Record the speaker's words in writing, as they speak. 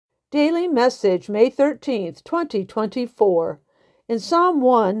Daily Message, May 13th, 2024. In Psalm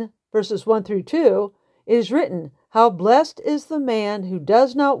 1, verses 1 through 2, it is written, "How blessed is the man who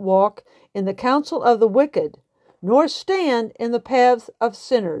does not walk in the counsel of the wicked, nor stand in the paths of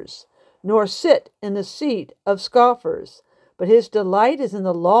sinners, nor sit in the seat of scoffers. But his delight is in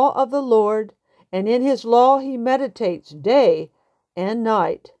the law of the Lord, and in his law he meditates day and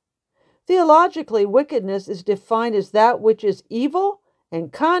night." Theologically, wickedness is defined as that which is evil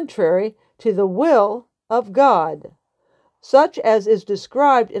and contrary to the will of God, such as is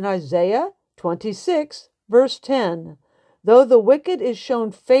described in Isaiah 26, verse 10. Though the wicked is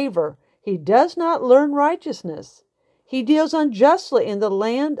shown favor, he does not learn righteousness. He deals unjustly in the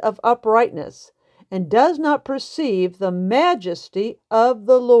land of uprightness, and does not perceive the majesty of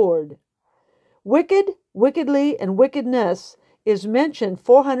the Lord. Wicked, wickedly, and wickedness is mentioned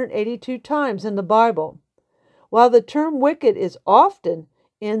 482 times in the Bible. While the term wicked is often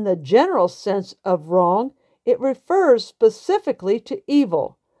in the general sense of wrong, it refers specifically to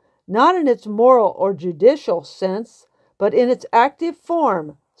evil, not in its moral or judicial sense, but in its active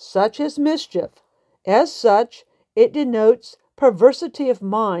form, such as mischief. As such, it denotes perversity of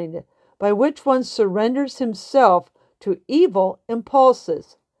mind, by which one surrenders himself to evil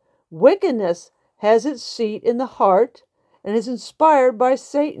impulses. Wickedness has its seat in the heart and is inspired by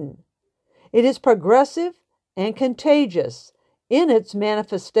Satan. It is progressive and contagious in its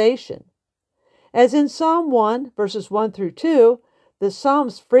manifestation. As in Psalm 1, verses 1 through 2, the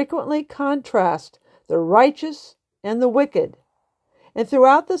Psalms frequently contrast the righteous and the wicked. And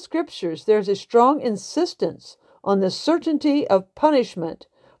throughout the Scriptures, there is a strong insistence on the certainty of punishment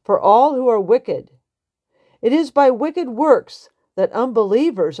for all who are wicked. It is by wicked works that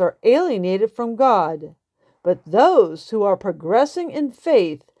unbelievers are alienated from God, but those who are progressing in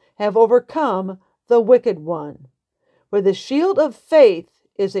faith have overcome the wicked one. For the shield of faith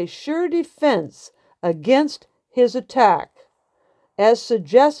is a sure defense against his attack. As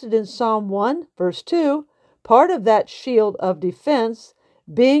suggested in Psalm 1, verse 2, part of that shield of defense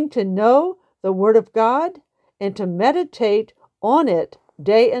being to know the Word of God and to meditate on it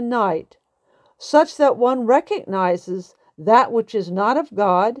day and night, such that one recognizes that which is not of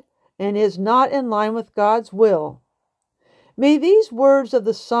God and is not in line with God's will. May these words of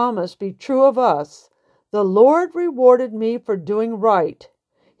the psalmist be true of us. The Lord rewarded me for doing right.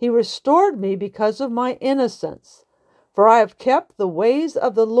 He restored me because of my innocence. For I have kept the ways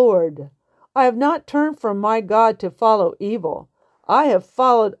of the Lord. I have not turned from my God to follow evil. I have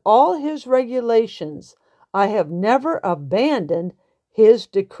followed all his regulations. I have never abandoned his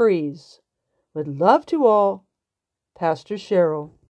decrees. With love to all, Pastor Cheryl.